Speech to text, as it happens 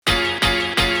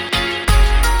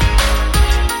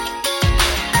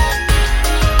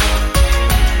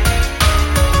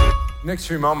next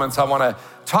few moments, I want to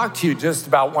talk to you just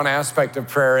about one aspect of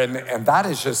prayer, and that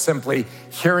is just simply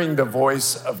hearing the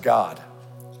voice of God.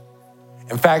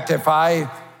 In fact, if I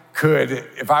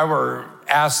were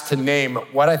asked to name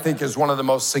what I think is one of the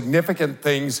most significant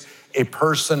things a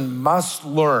person must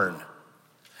learn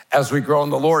as we grow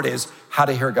in the Lord is how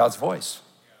to hear God's voice.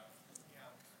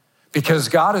 Because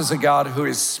God is a God who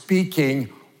is speaking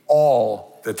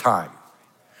all the time.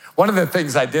 One of the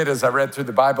things I did as I read through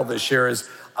the Bible this year is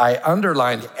I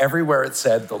underlined everywhere it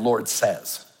said, the Lord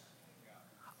says.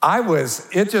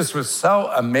 It just was so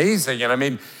amazing. And I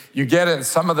mean, you get in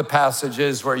some of the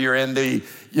passages where you're in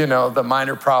the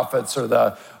minor prophets or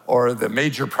the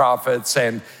major prophets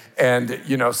and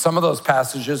some of those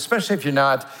passages, especially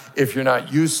if you're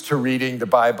not used to reading the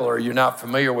Bible or you're not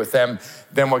familiar with them,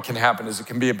 then what can happen is it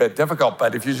can be a bit difficult.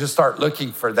 But if you just start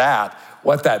looking for that,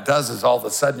 what that does is all of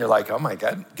a sudden you're like, oh my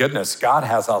goodness, God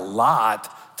has a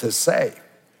lot to say.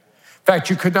 In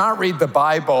fact, you could not read the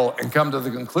Bible and come to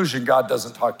the conclusion God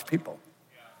doesn't talk to people.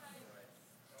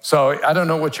 So I don't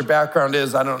know what your background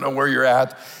is. I don't know where you're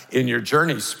at in your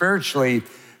journey spiritually,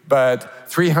 but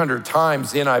 300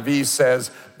 times the NIV says,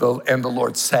 and the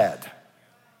Lord said.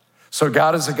 So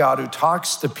God is a God who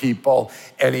talks to people,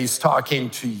 and he's talking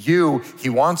to you. He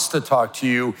wants to talk to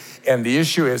you. And the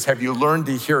issue is, have you learned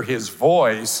to hear his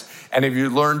voice? And have you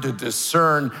learned to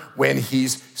discern when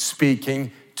he's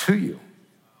speaking to you?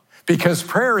 Because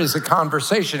prayer is a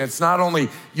conversation. It's not only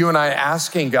you and I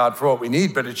asking God for what we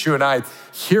need, but it's you and I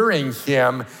hearing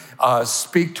him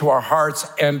speak to our hearts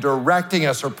and directing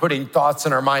us or putting thoughts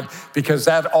in our mind, because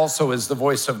that also is the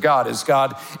voice of God. Is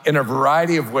God in a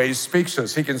variety of ways speaks to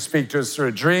us. He can speak to us through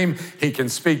a dream. He can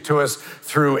speak to us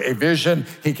through a vision.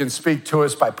 He can speak to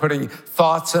us by putting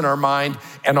thoughts in our mind,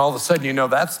 and all of a sudden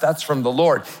that's from the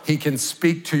Lord. He can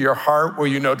speak to your heart where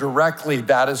you know directly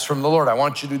that is from the Lord. I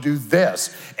want you to do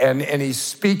this, and he's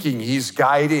speaking, he's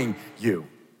guiding you.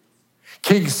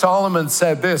 King Solomon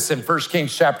said this in 1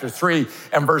 Kings chapter 3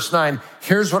 and verse 9,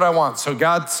 here's what I want. So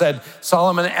God said,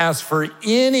 Solomon, ask for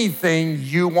anything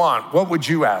you want. What would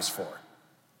you ask for?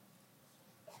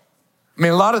 I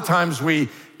mean, a lot of times we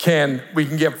can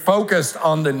get focused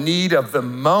on the need of the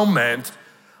moment.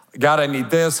 God, I need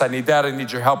this, I need that, I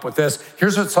need your help with this.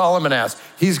 Here's what Solomon asked.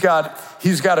 He's got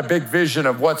a big vision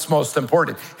of what's most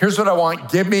important. Here's what I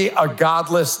want. Give me a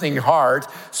God-listening heart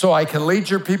so I can lead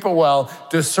your people well,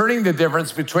 discerning the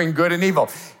difference between good and evil.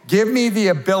 Give me the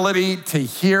ability to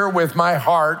hear with my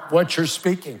heart what you're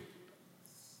speaking.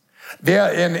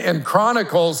 In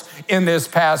Chronicles, in this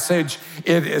passage,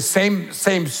 it is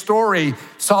same story.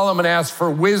 Solomon asked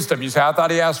for wisdom. You say, I thought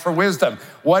he asked for wisdom.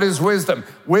 What is wisdom?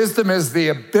 Wisdom is the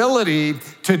ability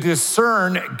to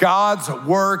discern God's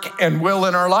work and will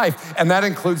in our life, and that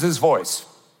includes his voice.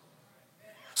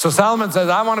 So Solomon says,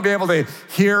 I want to be able to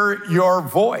hear your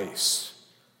voice.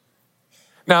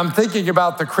 Now, I'm thinking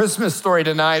about the Christmas story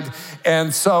tonight,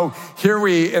 and so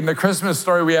in the Christmas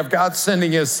story, we have God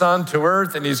sending his son to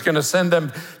earth, and he's going to send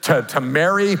them to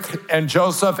Mary and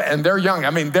Joseph, and they're young. I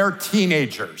mean, they're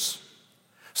teenagers.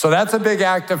 So that's a big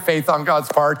act of faith on God's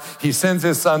part. He sends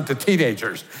his son to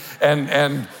teenagers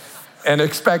and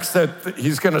expects that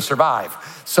he's going to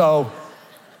survive. So,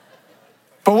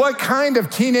 but what kind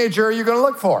of teenager are you going to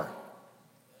look for?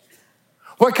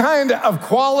 What kind of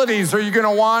qualities are you going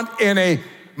to want in a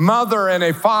mother and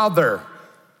a father?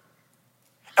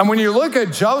 And when you look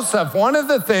at Joseph, one of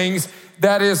the things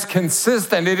that is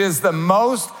consistent, it is the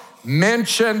most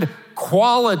mentioned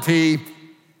quality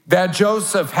that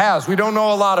Joseph has. We don't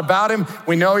know a lot about him.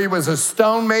 We know he was a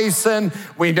stonemason.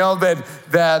 We know that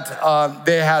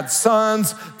they had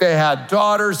sons, they had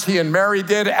daughters, he and Mary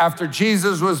did after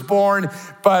Jesus was born.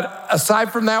 But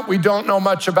aside from that, we don't know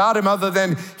much about him other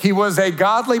than he was a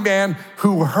godly man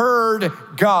who heard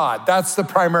God. That's the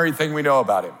primary thing we know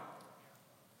about him.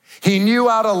 He knew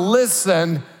how to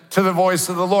listen to the voice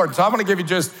of the Lord. So I'm going to give you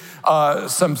just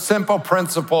some simple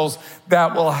principles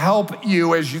that will help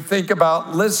you as you think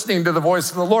about listening to the voice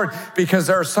of the Lord, because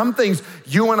there are some things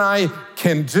you and I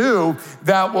can do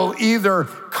that will either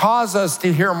cause us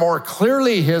to hear more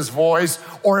clearly his voice,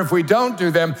 or if we don't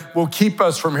do them, will keep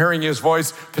us from hearing his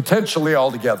voice potentially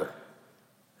altogether.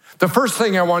 The first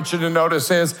thing I want you to notice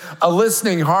is a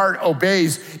listening heart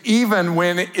obeys even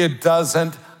when it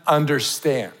doesn't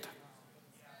understand.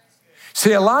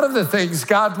 See, a lot of the things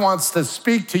God wants to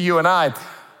speak to you and I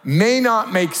may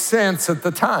not make sense at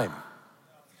the time.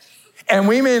 And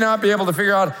we may not be able to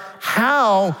figure out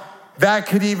how that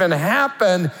could even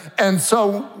happen. And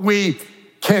so we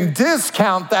can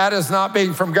discount that as not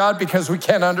being from God because we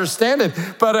can't understand it.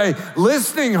 But a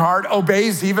listening heart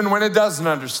obeys even when it doesn't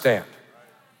understand.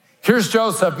 Here's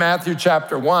Joseph, Matthew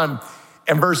chapter 1.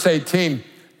 In verse 18,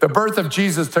 the birth of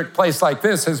Jesus took place like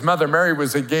this. His mother Mary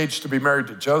was engaged to be married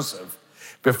to Joseph.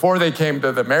 Before they came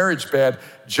to the marriage bed,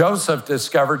 Joseph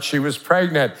discovered she was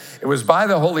pregnant. It was by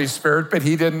the Holy Spirit, but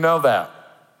he didn't know that.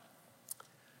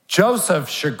 Joseph,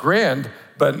 chagrined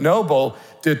but noble,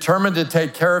 determined to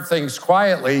take care of things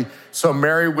quietly so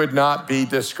Mary would not be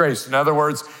disgraced. In other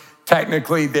words,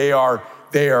 technically they are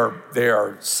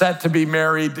set to be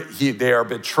married. They are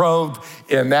betrothed.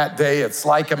 In that day, it's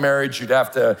like a marriage. You'd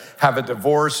have to have a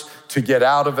divorce to get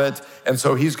out of it. And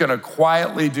so he's going to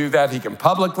quietly do that. He can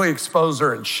publicly expose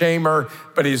her and shame her,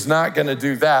 but he's not going to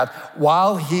do that.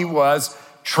 While he was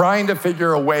trying to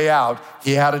figure a way out,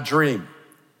 he had a dream.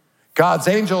 God's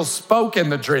angel spoke in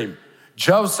the dream.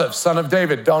 Joseph, son of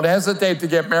David, don't hesitate to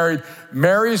get married.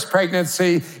 Mary's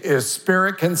pregnancy is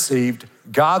spirit conceived.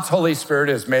 God's Holy Spirit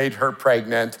has made her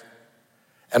pregnant.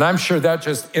 And I'm sure that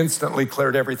just instantly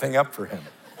cleared everything up for him.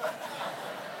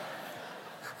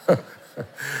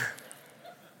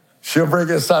 She'll bring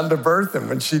a son to birth, and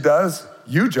when she does,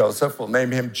 you, Joseph, will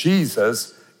name him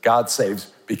Jesus, God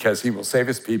saves, because he will save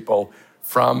his people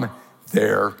from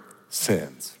their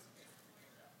sins.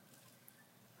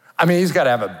 I mean, he's got to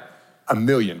have a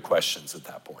million questions at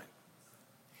that point.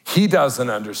 He doesn't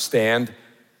understand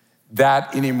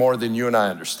that any more than you and I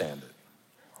understand it.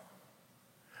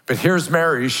 But here's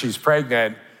Mary, she's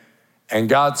pregnant, and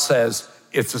God says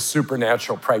it's a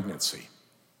supernatural pregnancy.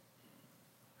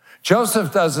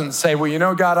 Joseph doesn't say, well, you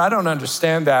know, God, I don't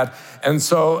understand that. And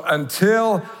so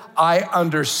until I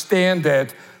understand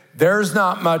it, there's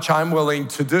not much I'm willing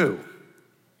to do.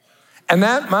 And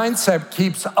that mindset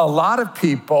keeps a lot of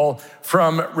people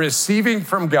from receiving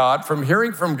from God, from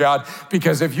hearing from God,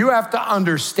 because if you have to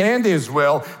understand his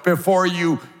will before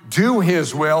you do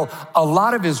his will, a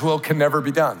lot of his will can never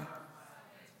be done.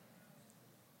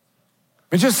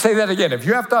 Let me just say that again. If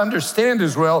you have to understand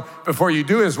his will before you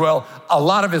do his will, a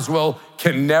lot of his will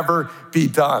can never be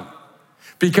done.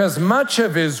 Because much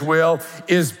of his will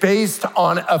is based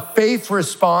on a faith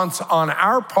response on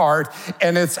our part,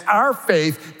 and it's our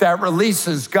faith that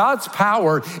releases God's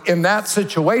power in that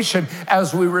situation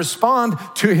as we respond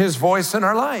to his voice in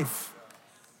our life.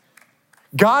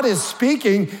 God is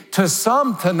speaking to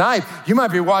some tonight. You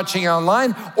might be watching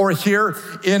online or here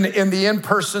in the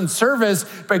in-person service,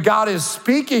 but God is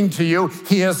speaking to you.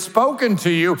 He has spoken to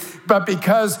you, but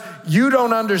because you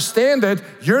don't understand it,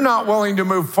 you're not willing to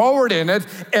move forward in it.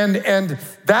 And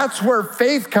that's where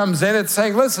faith comes in. It's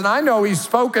saying, listen, I know he's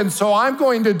spoken, so I'm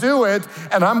going to do it,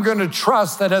 and I'm going to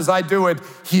trust that as I do it,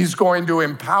 he's going to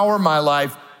empower my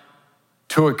life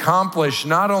to accomplish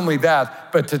not only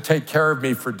that, but to take care of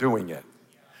me for doing it.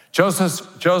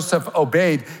 Joseph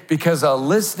obeyed because a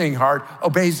listening heart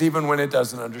obeys even when it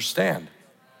doesn't understand.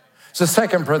 It's the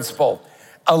second principle.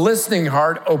 A listening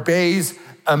heart obeys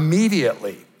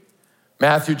immediately.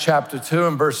 Matthew chapter 2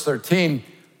 and verse 13.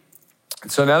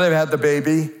 So now they've had the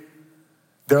baby.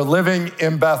 They're living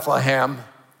in Bethlehem.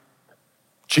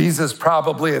 Jesus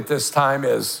probably at this time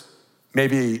is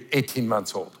maybe 18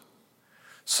 months old.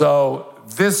 So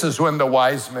this is when the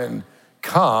wise men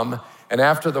come. And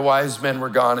after the wise men were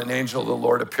gone, an angel of the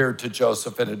Lord appeared to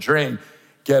Joseph in a dream.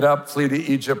 Get up, flee to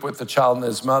Egypt with the child and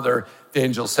his mother. The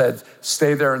angel said,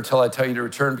 stay there until I tell you to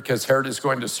return, because Herod is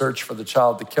going to search for the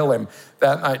child to kill him.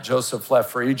 That night, Joseph left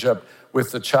for Egypt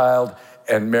with the child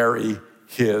and Mary,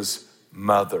 his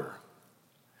mother.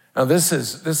 Now, this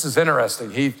is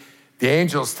interesting. The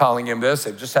angel's telling him this.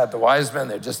 They've just had the wise men.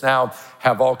 They just now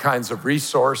have all kinds of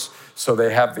resource. So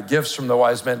they have the gifts from the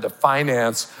wise men to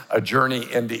finance a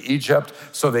journey into Egypt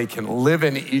so they can live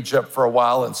in Egypt for a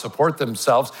while and support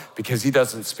themselves, because he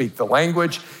doesn't speak the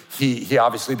language. He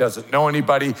obviously doesn't know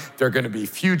anybody. They're going to be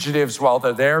fugitives while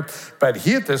they're there. But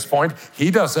he, at this point,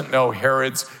 he doesn't know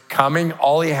Herod's coming.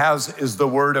 All he has is the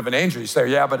word of an angel. You say,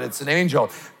 yeah, but it's an angel.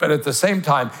 But at the same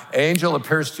time, an angel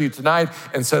appears to you tonight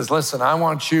and says, listen, I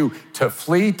want you to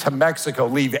flee to Mexico,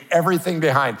 leave everything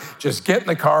behind. Just get in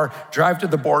the car, drive to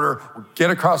the border, get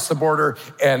across the border,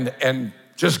 and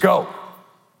just go.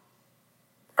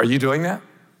 Are you doing that?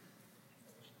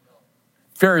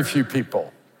 Very few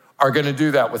people are going to do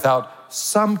that without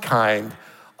some kind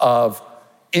of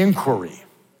inquiry.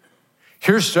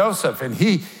 Here's Joseph, and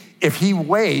if he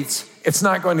waits, it's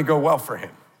not going to go well for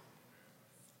him.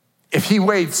 If he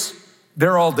waits,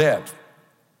 they're all dead.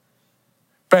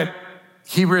 But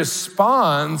he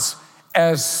responds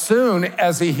as soon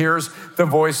as he hears the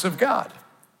voice of God.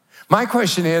 My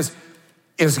question is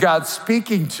God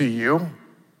speaking to you?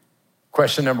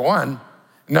 Question number one.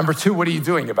 Number two, what are you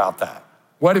doing about that?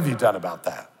 What have you done about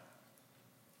that?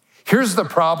 Here's the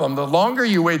problem. The longer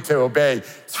you wait to obey,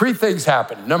 three things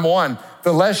happen. Number one,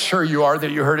 the less sure you are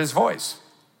that you heard his voice.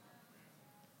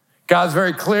 God's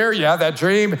very clear. You have that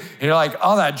dream, and you're like,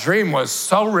 oh, that dream was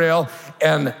so real,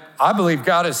 and I believe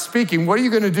God is speaking. What are you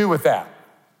going to do with that?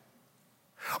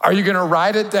 Are you going to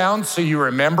write it down so you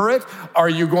remember it? Are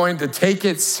you going to take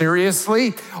it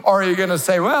seriously? Or are you going to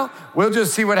say, well, we'll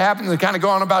just see what happens and kind of go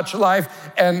on about your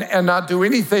life and not do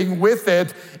anything with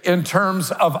it in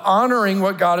terms of honoring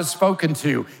what God has spoken to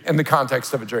you in the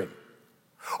context of a dream?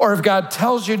 Or if God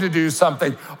tells you to do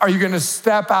something, are you going to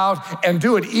step out and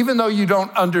do it even though you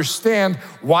don't understand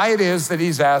why it is that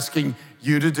he's asking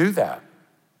you to do that?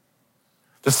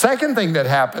 The second thing that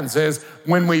happens is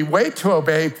when we wait to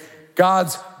obey,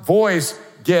 God's voice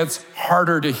gets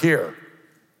harder to hear.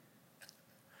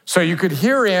 So you could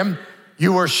hear him,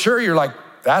 you were sure, you're like,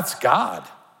 that's God.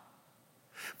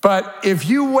 But if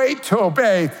you wait to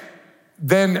obey,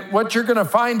 then what you're gonna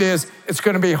find is it's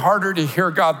gonna be harder to hear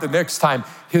God the next time.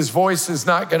 His voice is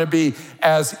not gonna be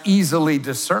as easily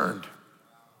discerned.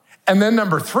 And then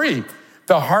number 3,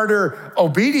 the harder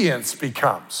obedience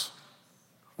becomes.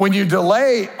 When you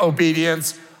delay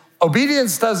obedience,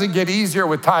 obedience doesn't get easier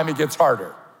with time, it gets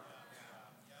harder.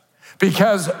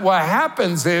 Because what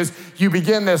happens is you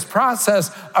begin this process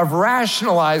of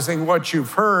rationalizing what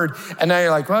you've heard, and now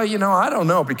you're like, well, I don't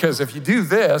know, because if you do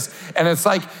this, and it's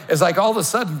like all of a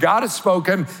sudden God has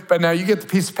spoken, but now you get the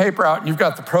piece of paper out and you've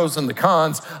got the pros and the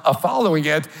cons of following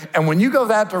it, and when you go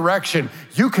that direction,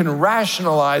 you can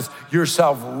rationalize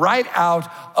yourself right out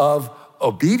of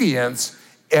obedience,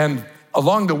 and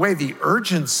along the way, the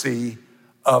urgency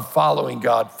of following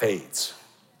God fades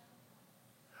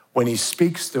when he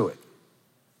speaks to it.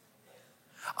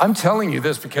 I'm telling you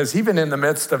this because even in the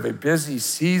midst of a busy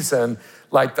season,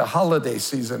 like the holiday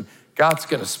season, God's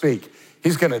gonna speak.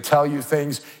 He's gonna tell you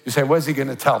things. You say, what is he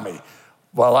gonna tell me?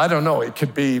 Well, I don't know. It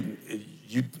could be,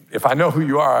 if I know who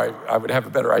you are, I would have a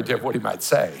better idea of what he might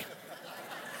say.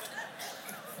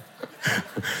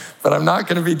 But I'm not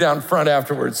gonna be down front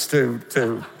afterwards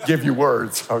to give you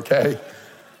words, okay?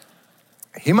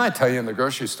 He might tell you in the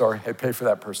grocery store, hey, pay for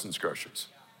that person's groceries.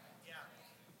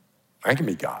 That can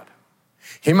be God.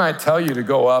 He might tell you to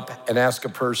go up and ask a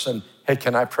person, hey,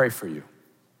 can I pray for you?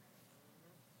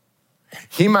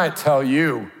 He might tell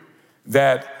you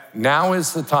that now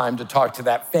is the time to talk to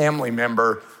that family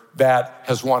member that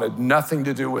has wanted nothing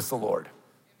to do with the Lord.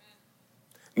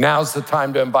 Now's the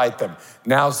time to invite them.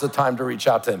 Now's the time to reach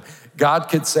out to them. God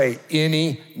could say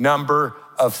any number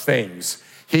of things.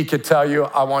 He could tell you,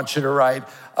 I want you to write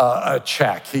a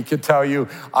check. He could tell you,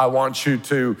 I want you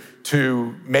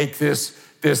to make this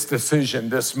decision,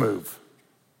 this move.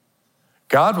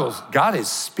 God is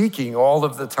speaking all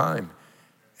of the time,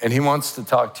 and he wants to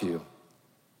talk to you.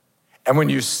 And when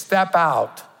you step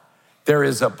out, there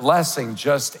is a blessing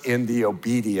just in the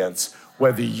obedience,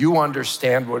 whether you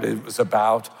understand what it was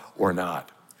about or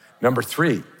not. Number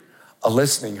 3, a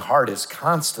listening heart is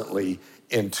constantly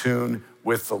in tune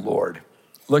with the Lord.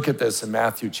 Look at this in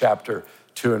Matthew chapter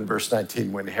 2 and verse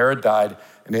 19. When Herod died,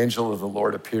 an angel of the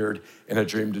Lord appeared in a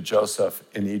dream to Joseph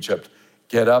in Egypt.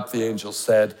 Get up, the angel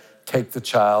said, take the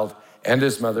child and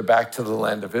his mother back to the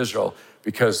land of Israel,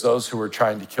 because those who were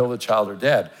trying to kill the child are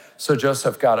dead. So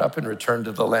Joseph got up and returned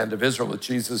to the land of Israel with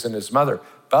Jesus and his mother.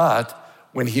 But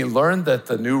when he learned that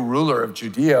the new ruler of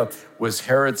Judea was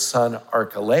Herod's son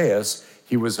Archelaus,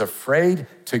 he was afraid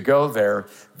to go there.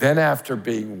 Then after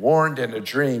being warned in a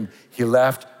dream, he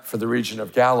left for the region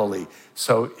of Galilee.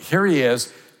 So here he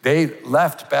is. They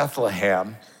left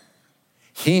Bethlehem.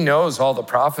 He knows all the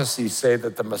prophecies say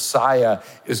that the Messiah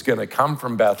is going to come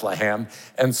from Bethlehem.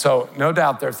 And so no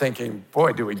doubt they're thinking,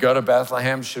 boy, do we go to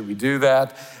Bethlehem? Should we do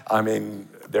that? I mean,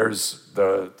 there's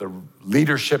the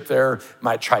leadership there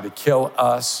might try to kill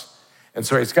us. And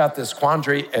so he's got this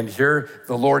quandary, and here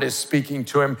the Lord is speaking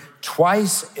to him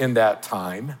twice in that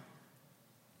time.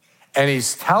 And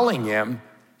he's telling him,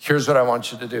 here's what I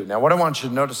want you to do. Now, what I want you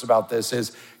to notice about this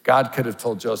is God could have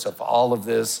told Joseph all of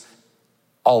this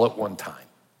all at one time.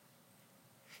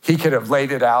 He could have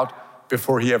laid it out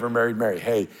before he ever married Mary.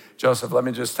 Hey, Joseph, let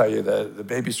me just tell you, the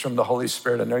baby's from the Holy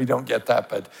Spirit. I know you don't get that,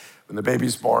 but when the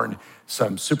baby's born,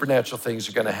 some supernatural things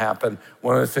are gonna happen.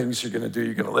 One of the things you're gonna do,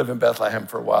 you're gonna live in Bethlehem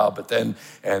for a while, but then,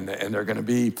 and there are gonna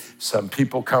be some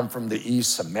people come from the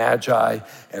east, some magi,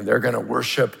 and they're gonna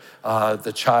worship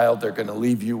the child. They're gonna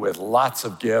leave you with lots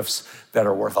of gifts that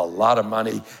are worth a lot of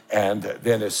money. And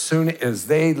then as soon as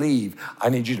they leave, I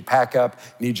need you to pack up,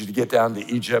 need you to get down to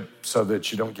Egypt so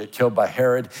that you don't get killed by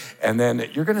Herod. And then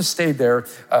you're gonna stay there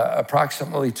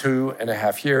approximately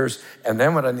 2.5 years. And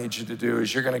then what I need you to do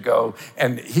is you're gonna go,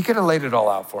 and he could have laid it all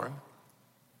out for him.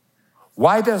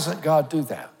 Why doesn't God do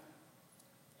that?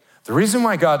 The reason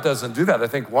why God doesn't do that, I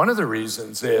think one of the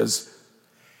reasons is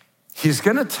he's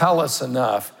gonna tell us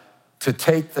enough to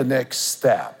take the next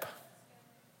step,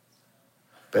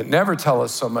 but never tell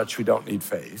us so much we don't need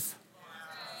faith,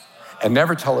 and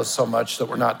never tell us so much that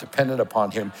we're not dependent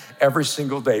upon him every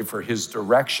single day for his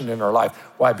direction in our life.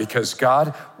 Why? Because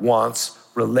God wants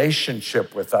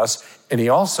relationship with us, and he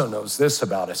also knows this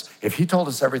about us. If he told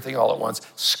us everything all at once,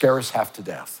 scare us half to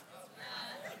death.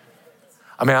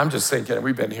 I mean, I'm just thinking,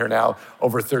 we've been here now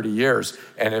over 30 years,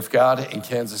 and if God in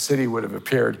Kansas City would have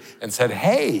appeared and said,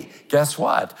 hey, guess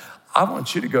what? I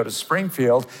want you to go to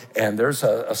Springfield, and there's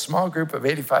a small group of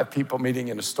 85 people meeting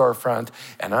in a storefront,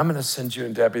 and I'm gonna send you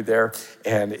and Debbie there,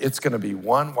 and it's gonna be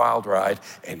one wild ride,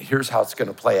 and here's how it's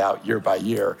gonna play out year by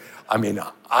year. I mean,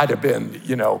 I'd have been,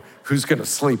 who's gonna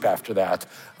sleep after that?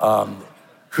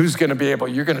 Who's gonna be able,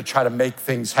 you're gonna try to make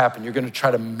things happen. You're gonna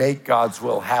try to make God's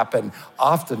will happen,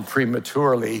 often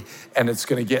prematurely, and it's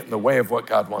gonna get in the way of what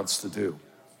God wants to do.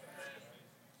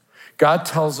 God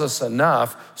tells us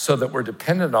enough so that we're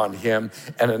dependent on him,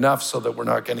 and enough so that we're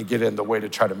not gonna get in the way to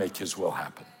try to make his will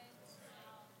happen.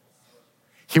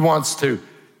 He wants to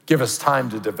give us time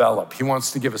to develop. He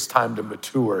wants to give us time to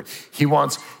mature. He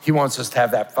wants us to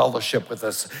have that fellowship with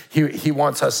us. He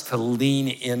wants us to lean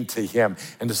into him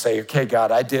and to say, okay,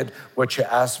 God, I did what you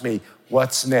asked me.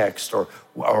 What's next? Or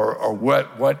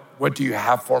what do you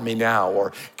have for me now?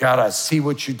 Or God, I see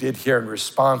what you did here in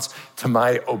response to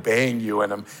my obeying you.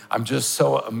 And I'm just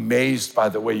so amazed by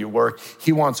the way you work.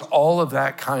 He wants all of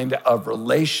that kind of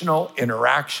relational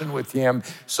interaction with him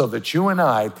so that you and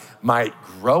I might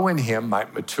grow in him,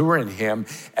 might mature in him,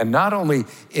 and not only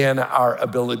in our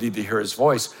ability to hear his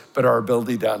voice, but our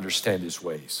ability to understand his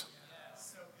ways.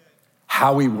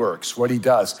 How he works, what he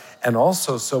does, and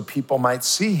also so people might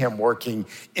see him working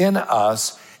in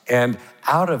us, and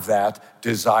out of that,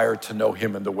 desire to know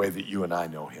him in the way that you and I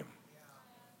know him.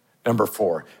 Number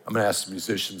 4, I'm gonna ask the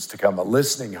musicians to come. A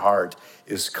listening heart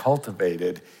is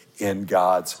cultivated in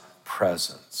God's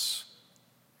presence.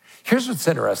 Here's what's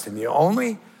interesting. The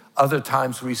only other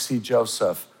times we see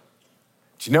Joseph,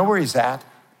 do you know where he's at?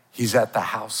 He's at the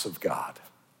house of God.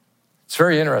 It's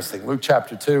very interesting. Luke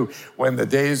chapter 2, when the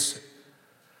days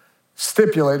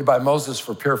stipulated by Moses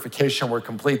for purification were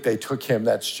complete, they took him,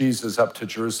 that's Jesus, up to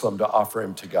Jerusalem to offer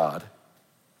him to God.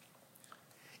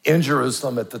 In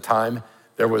Jerusalem at the time,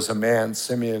 there was a man,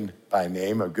 Simeon by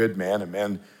name, a good man, a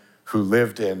man who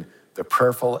lived in the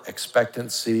prayerful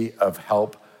expectancy of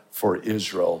help for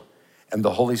Israel. And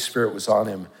the Holy Spirit was on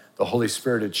him. The Holy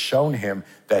Spirit had shown him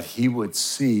that he would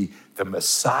see the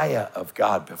Messiah of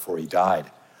God before he died.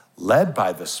 Led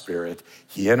by the Spirit,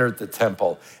 he entered the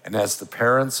temple, and as the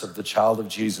parents of the child of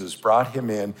Jesus brought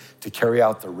him in to carry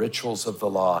out the rituals of the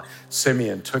law,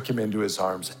 Simeon took him into his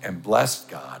arms and blessed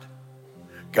God.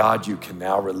 God, you can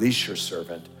now release your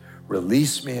servant.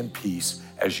 Release me in peace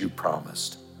as you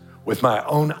promised. With my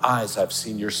own eyes, I've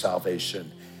seen your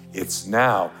salvation. It's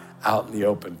now out in the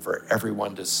open for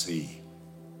everyone to see.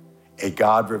 A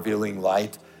God-revealing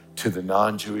light to the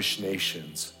non-Jewish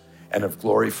nations, and of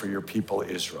glory for your people,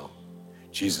 Israel.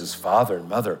 Jesus' father and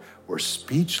mother were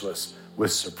speechless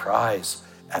with surprise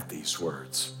at these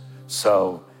words.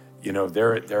 So,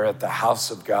 they're at the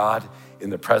house of God in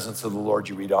the presence of the Lord.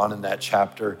 You read on in that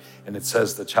chapter, and it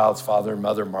says the child's father and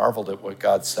mother marveled at what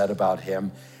God said about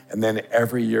him. And then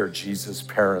every year, Jesus'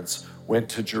 parents went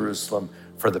to Jerusalem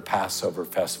for the Passover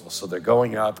festival. So they're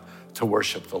going up to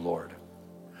worship the Lord.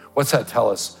 What's that tell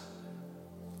us?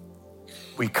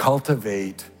 We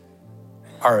cultivate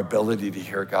our ability to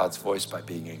hear God's voice by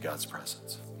being in God's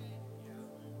presence.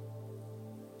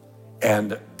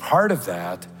 And part of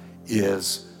that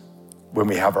is when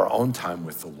we have our own time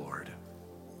with the Lord.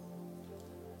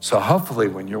 So hopefully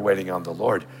when you're waiting on the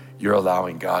Lord, you're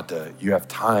allowing God you have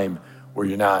time where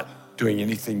you're not doing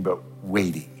anything but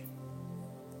waiting,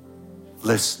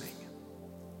 listening,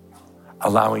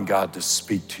 allowing God to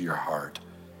speak to your heart.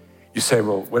 You say,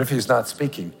 well, what if he's not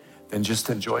speaking? Then just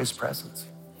enjoy his presence.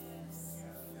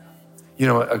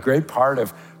 A great part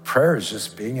of prayer is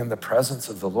just being in the presence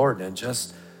of the Lord and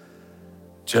just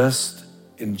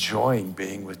enjoying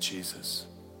being with Jesus.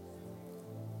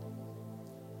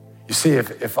 You see,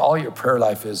 if all your prayer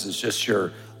life is just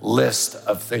your list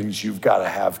of things you've got to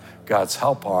have God's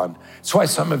help on, it's why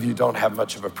some of you don't have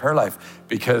much of a prayer life,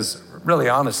 because really,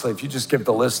 honestly, if you just give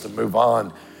the list and move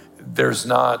on, there's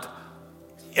not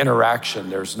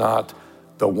interaction, there's not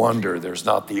the wonder, there's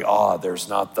not the awe, there's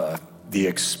not the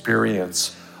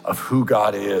experience of who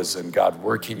God is and God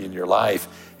working in your life,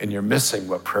 and you're missing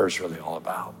what prayer is really all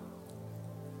about.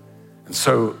 And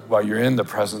so while you're in the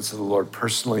presence of the Lord,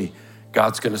 personally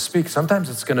God's going to speak. Sometimes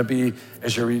it's going to be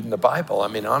as you're reading the Bible. I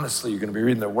mean, honestly, you're going to be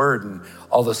reading the Word, and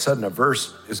all of a sudden a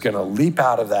verse is going to leap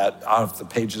out of the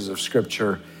pages of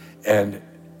Scripture, and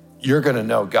you're going to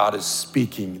know God is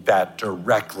speaking that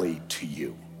directly to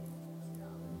you.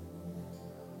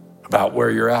 About where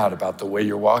you're at, about the way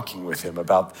you're walking with him,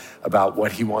 about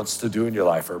what he wants to do in your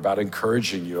life, or about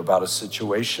encouraging you about a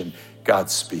situation.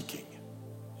 God's speaking.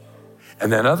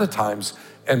 And then other times,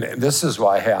 and this is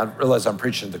why, hey, I realize I'm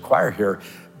preaching to the choir here,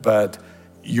 but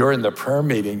you're in the prayer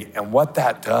meeting, and what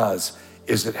that does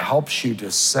is it helps you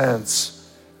to sense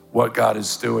what God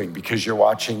is doing, because you're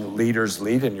watching leaders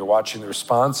lead and you're watching the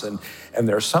response, and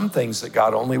there are some things that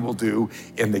God only will do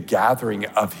in the gathering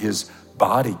of his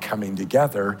body coming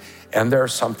together, and there are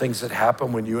some things that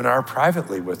happen when you and I are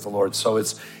privately with the Lord. So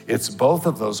it's both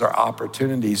of those are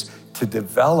opportunities to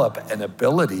develop an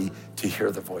ability to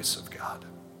hear the voice of God.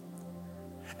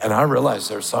 And I realize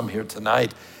there's some here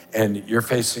tonight, and you're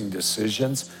facing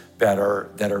decisions that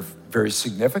are very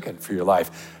significant for your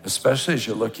life, especially as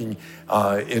you're looking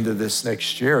into this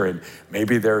next year. And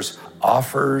maybe there's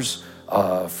offers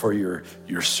for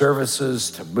your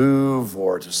services to move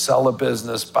or to sell a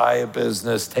business, buy a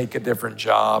business, take a different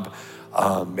job.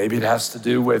 Maybe it has to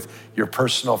do with your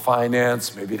personal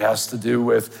finance. Maybe it has to do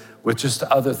with just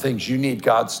other things. You need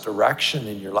God's direction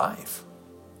in your life.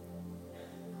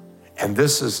 And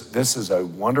this is a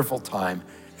wonderful time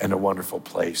and a wonderful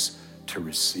place to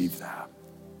receive that.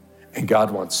 And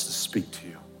God wants to speak to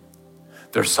you.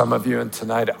 There's some of you, and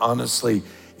tonight, honestly,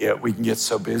 we can get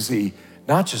so busy,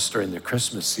 not just during the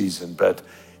Christmas season, but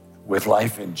with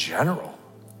life in general,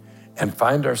 and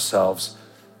find ourselves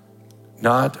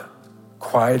not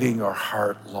quieting our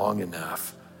heart long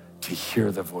enough to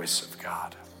hear the voice of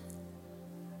God.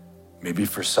 Maybe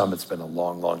for some, it's been a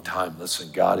long, long time.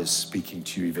 Listen, God is speaking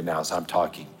to you even now as I'm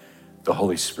talking. The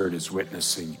Holy Spirit is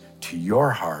witnessing to your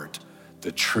heart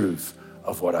the truth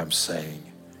of what I'm saying.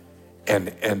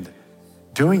 And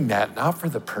doing that not for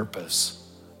the purpose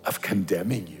of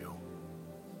condemning you,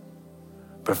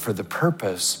 but for the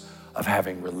purpose of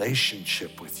having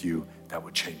relationship with you that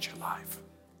would change your life.